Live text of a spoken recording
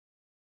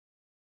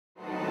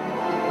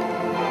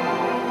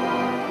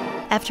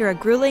After a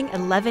grueling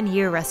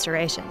 11-year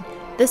restoration,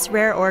 this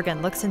rare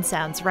organ looks and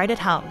sounds right at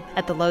home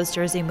at the Loew's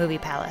Jersey Movie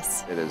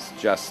Palace. It is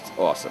just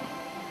awesome.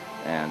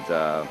 And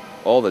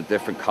all the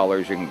different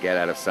colors you can get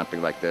out of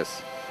something like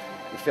this.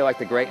 You feel like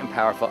the great and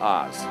powerful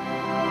Oz.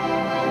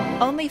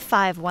 Only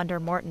 5 Wonder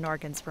Morton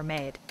organs were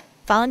made.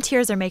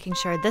 Volunteers are making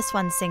sure this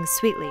one sings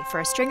sweetly for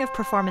a string of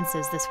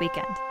performances this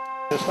weekend.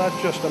 It's not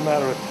just a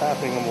matter of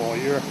tapping them all.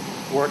 You're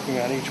working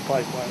on each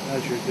pipe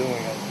as you're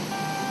doing it.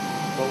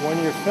 But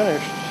when you're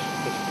finished,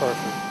 it's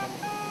perfect.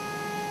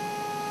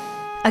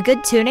 A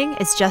good tuning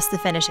is just the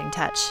finishing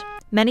touch.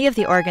 Many of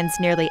the organ's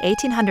nearly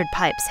 1,800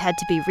 pipes had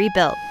to be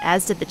rebuilt,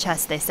 as did the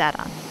chest they sat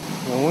on.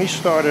 When we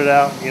started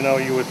out,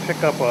 you would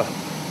pick up a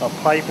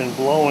pipe and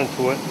blow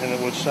into it, and it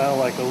would sound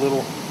like a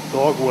little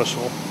dog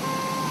whistle.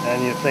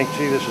 And you think,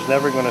 gee, this is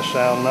never going to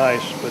sound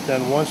nice. But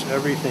then once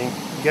everything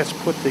gets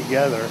put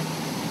together,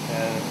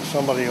 and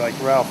somebody like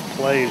Ralph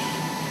plays,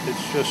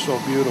 it's just so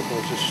beautiful.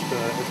 It's just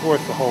it's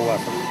worth the whole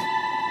effort.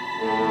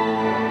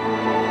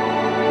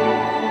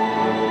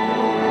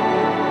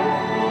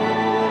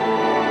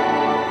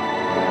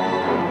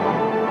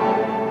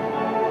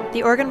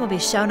 The organ will be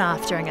shown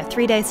off during a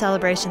 3-day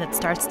celebration that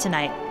starts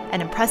tonight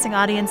and impressing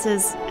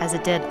audiences as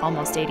it did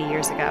almost 80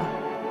 years ago.